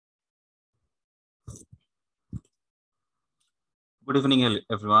Good evening,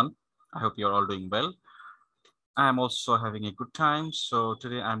 everyone. I hope you're all doing well. I'm also having a good time. So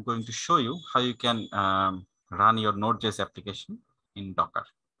today I'm going to show you how you can run your Node.js application in Docker.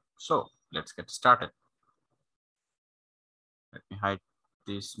 So let's get started. Let me hide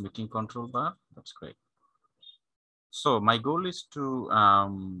this meeting control bar. That's great. So my goal is to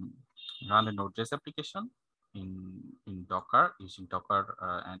run a Node.js application in Docker using Docker.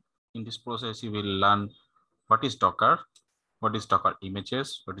 And in this process, you will learn what is Docker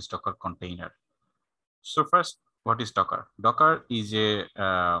images, what is Docker container. So first, what is Docker? Docker is a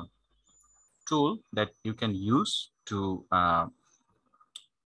tool that you can use to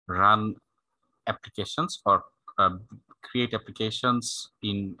run applications or create applications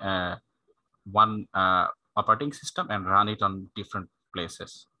in one operating system and run it on different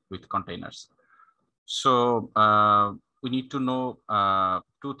places with containers. So we need to know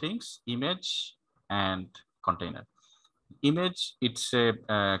two things: image and container. Image, it's a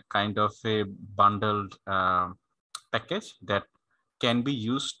kind of a bundled package that can be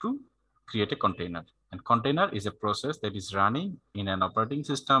used to create a container. And container is a process that is running in an operating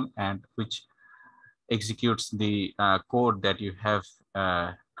system and which executes the code that you have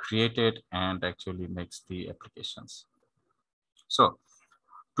created and actually makes the applications. So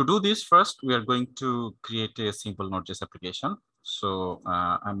to do this, first, we are going to create a simple Node.js application. So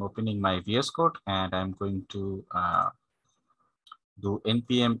I'm opening my VS Code and I'm going to do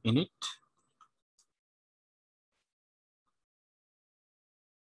npm init.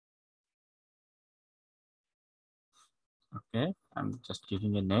 Okay, I'm just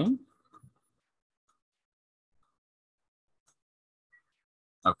giving a name.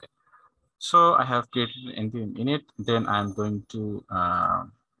 Okay, so I have created npm init. Then I'm going to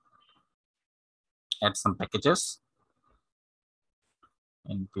add some packages.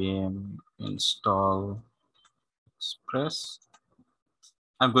 Npm install express.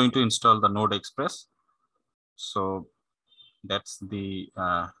 I'm going to install the Node Express. So that's the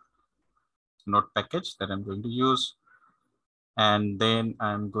Node package that I'm going to use. And then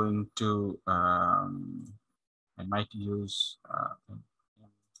I'm going to, I might use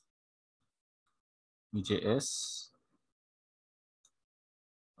NodeJS.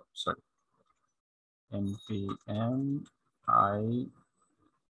 Sorry, npm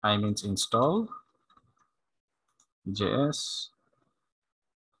I means install JS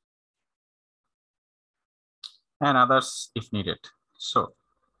and others if needed. So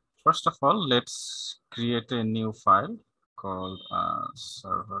first of all, let's create a new file called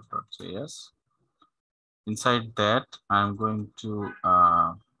server.js. Inside that, I'm going to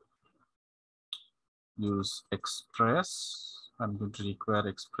use express. I'm going to require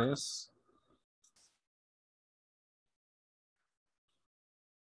express.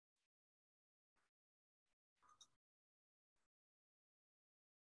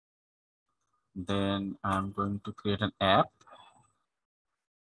 Then I'm going to create an app.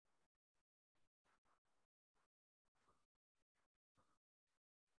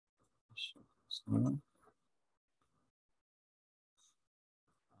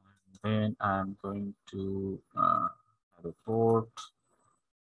 Then I'm going to have a port.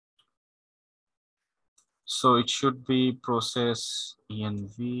 So it should be process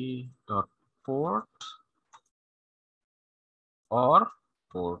env.port or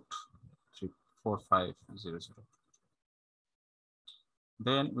port 34500.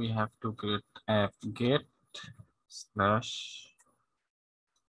 Then we have to create app get slash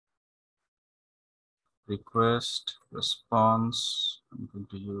request response. I'm going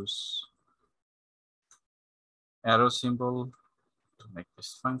to use arrow symbol to make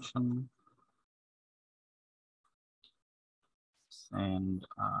this function. And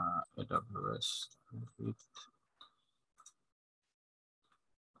AWS with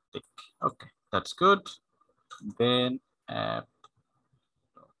tick. Okay, that's good. Then app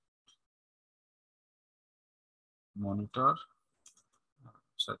monitor.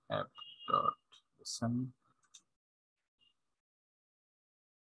 So app dot listen.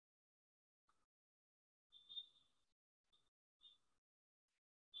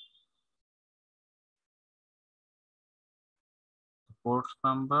 Port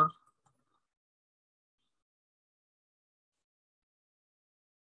number.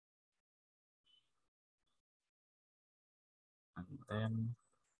 And then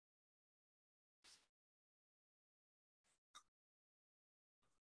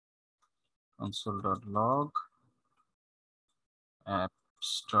console.log app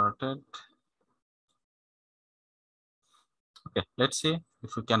started. Okay, let's see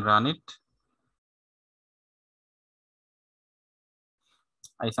if we can run it.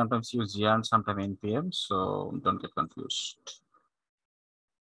 I sometimes use yarn, sometimes npm, so don't get confused.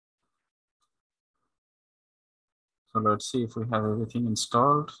 So let's see if we have everything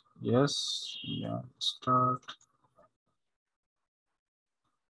installed. Yes, yeah, start.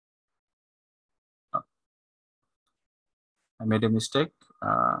 Oh, I made a mistake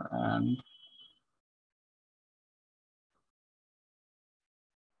and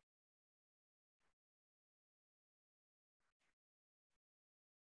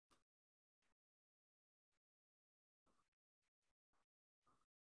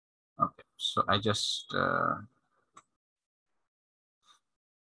okay. So I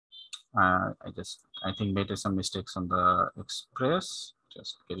think made some mistakes on the Express.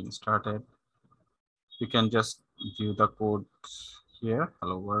 Just getting started. You can just view the code here.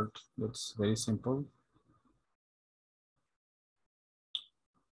 Hello world. It's very simple.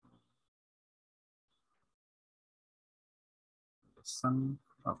 Listen.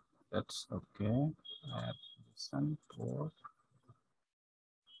 Oh, that's okay. Add listen port.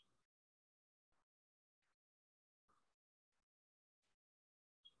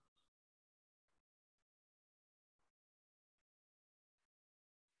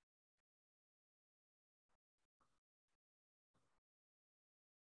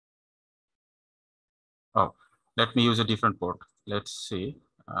 Oh, let me use a different port. Let's see.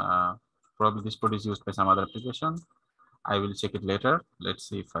 Probably this port is used by some other application. I will check it later. Let's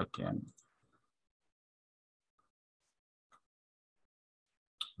see if I can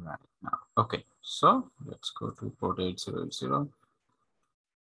run it now. Okay, so let's go to port 8080.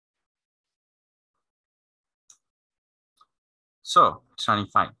 So it's running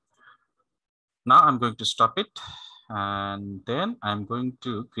fine. Now I'm going to stop it, and then I'm going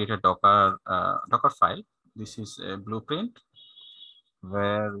to create a Docker file. This is a blueprint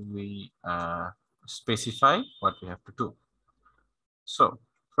where we specify what we have to do. So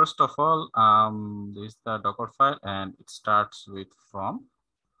first of all, this is the Docker file, and it starts with from.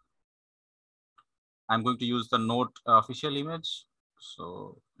 I'm going to use the Node official image.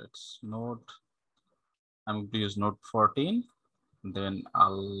 So let's Node. I'm going to use Node 14, then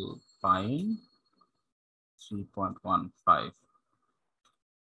Alpine 3.15.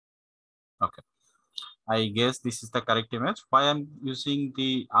 Okay. I guess this is the correct image. Why I'm using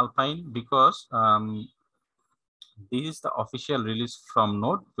the Alpine? Because this is the official release from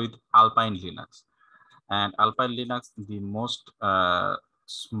Node with Alpine Linux. And Alpine Linux, the most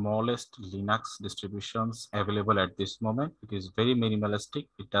smallest Linux distributions available at this moment. It is very minimalistic.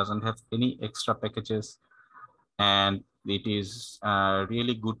 It doesn't have any extra packages. And it is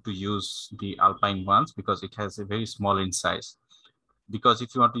really good to use the Alpine ones because it has a very small in size. Because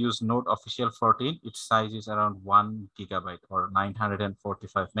if you want to use Node official 14, its size is around 1 gigabyte or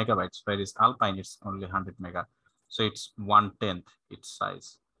 945 megabytes, whereas Alpine is only 100 mega. So it's 1/10 its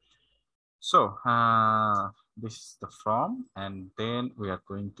size. So this is the from, and then we are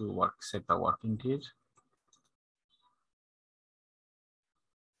going to set the working dir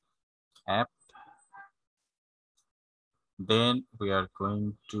app. Then we are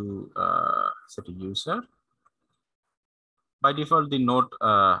going to set a user. By default, the node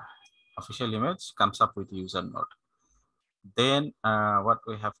official image comes up with user node. Then what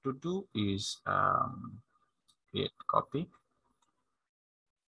we have to do is create copy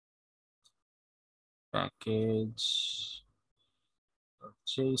package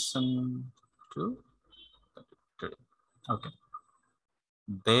JSON to okay.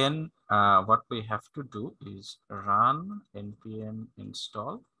 Then what we have to do is run npm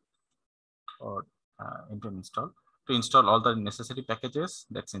install or npm install to install all the necessary packages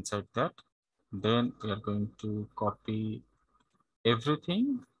that's inside that. Then we are going to copy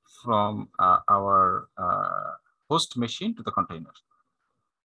everything from our host machine to the container.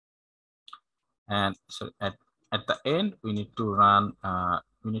 And so at the end, we need to run,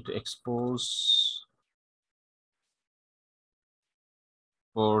 we need to expose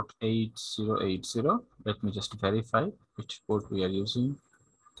port 8080. Let me just verify which port we are using.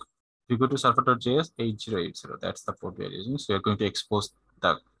 If you go to server.js 8080, that's the port we are using. So we're going to expose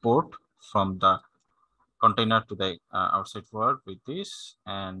the port from the container to the outside world with this.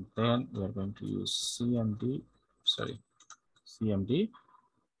 And then we are going to use CMD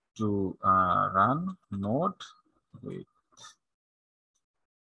to run node with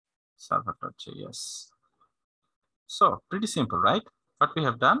server.js. So pretty simple, right? What we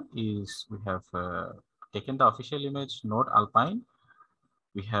have done is we have taken the official image node Alpine.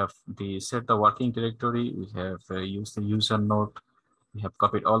 We have set the working directory. We have used the user node. We have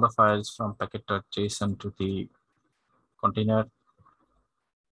copied all the files from packet.json to the container.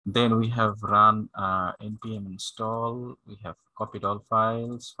 Then we have run npm install. We have copied all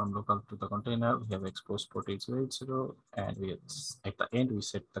files from local to the container. We have exposed port 8080, and at the end we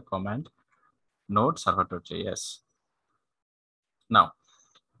set the command node server.js. Now,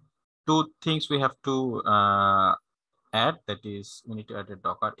 two things we have to add, that is we need to add a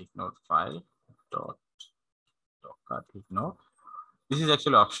docker ignore file dot docker ignore. This is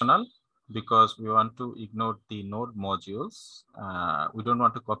actually optional because we want to ignore the node modules. We don't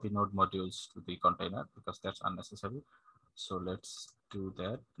want to copy node modules to the container because that's unnecessary. So let's do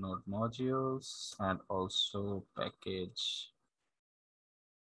that, node modules, and also package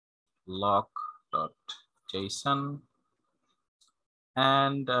lock.json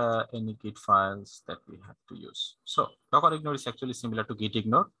and any git files that we have to use. So docker ignore is actually similar to git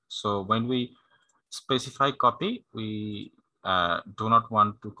ignore. So when we specify copy, we do not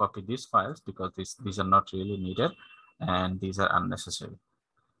want to copy these files because these are not really needed and these are unnecessary.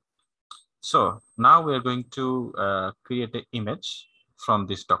 So now we are going to create an image from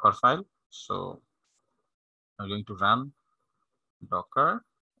this Docker file. So I'm going to run docker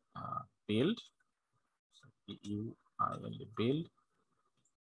build, build,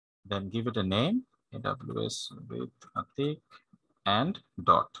 then give it a name, AWS with Atik, and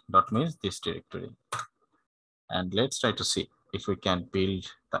dot. Dot means this directory. And let's try to see if we can build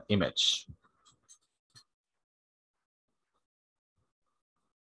the image.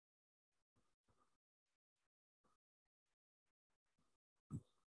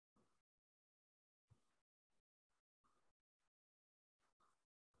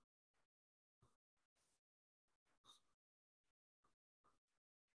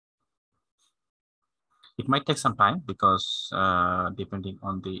 It might take some time because depending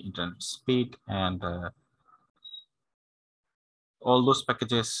on the internet speed and all those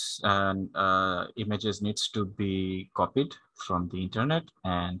packages and images needs to be copied from the internet,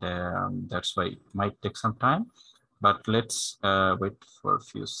 and that's why it might take some time. But let's wait for a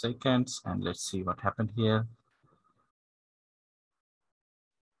few seconds and let's see what happened here.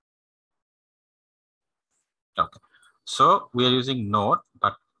 Okay, so we are using Node,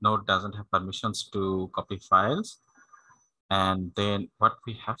 but Node doesn't have permissions to copy files. And then what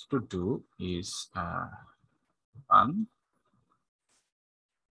we have to do is run.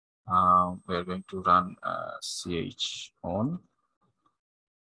 We're going to run ch on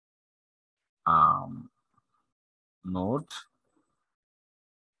node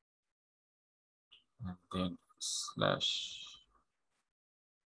and then slash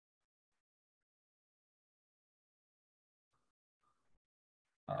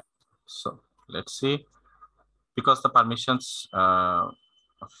add. So let's see, because the permissions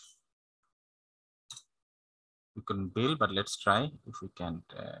we couldn't build, but let's try if we can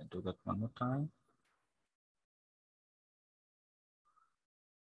do that one more time.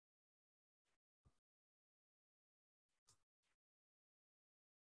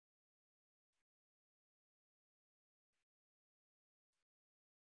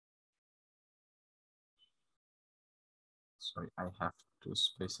 Sorry, I have to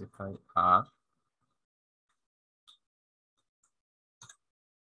specify R.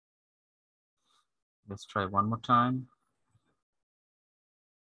 Let's try one more time.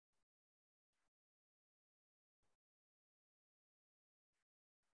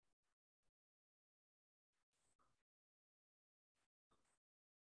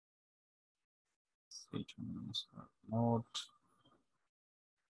 Node.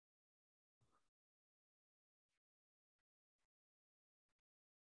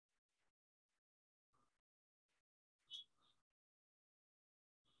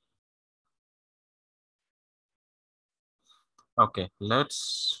 Okay,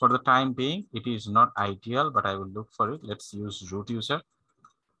 let's, for the time being, it is not ideal, but I will look for it. Let's use root user.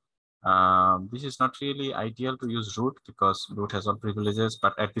 This is not really ideal to use root because root has all privileges,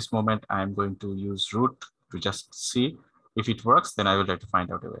 but at this moment, I'm going to use root to just see if it works, then I will try to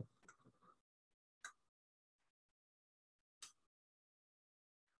find out a way.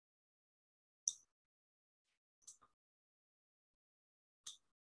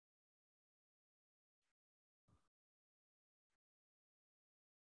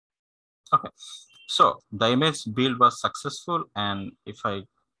 Okay, so the image build was successful, and if I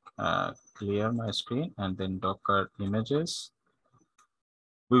clear my screen and then Docker images,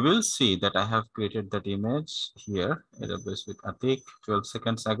 we will see that I have created that image here, AWS with Atik 12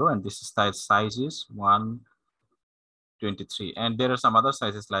 seconds ago, and this is the size is 123. And there are some other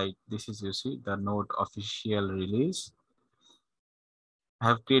sizes like this is, you see, the Node official release. I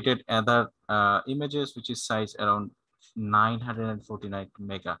have created other images which is size around 949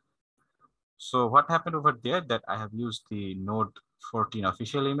 mega. So what happened over there that I have used the Node 14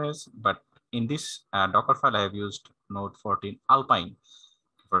 official image, but in this Docker file, I have used Node 14 Alpine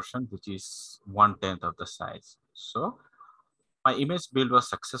version, which is 1/10 of the size. So my image build was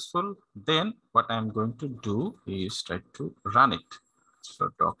successful. Then what I'm going to do is try to run it.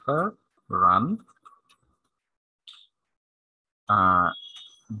 So docker run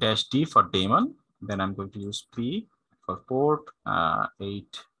 -d for daemon. Then I'm going to use p for port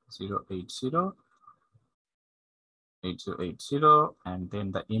 8080, and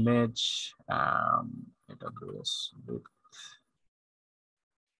then the image AWS with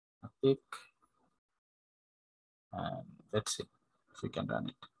a pick, and let's see if we can run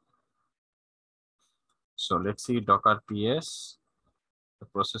it. So let's see docker ps. The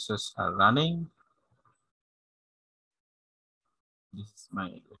processes are running. This is my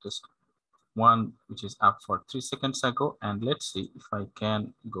latest one, which is up for 3 seconds ago. And let's see if I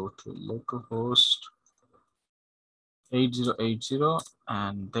can go to localhost 8080,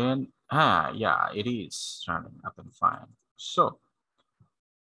 and then yeah, it is running up and fine. So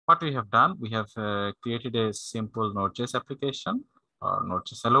what we have done, we have created a simple Node.js application or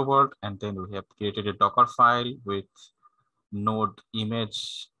Node.js hello world, and then we have created a Docker file with Node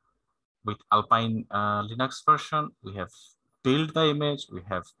image with Alpine Linux version. We have built the image, we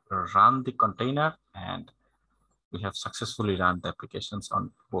have run the container, and we have successfully run the applications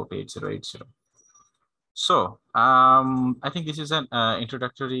on port 8080. So I think this is an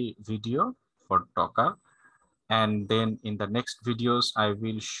introductory video for Docker. And then in the next videos, I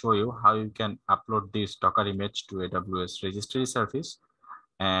will show you how you can upload this Docker image to AWS registry service.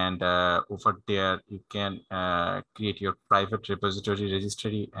 And over there, you can create your private repository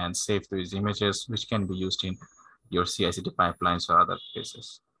registry and save these images, which can be used in your CI/CD pipelines or other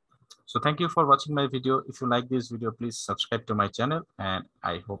places. So thank you for watching my video. If you like this video, please subscribe to my channel, and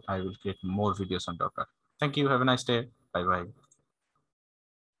I hope I will create more videos on Docker. Thank you. Have a nice day. Bye-bye.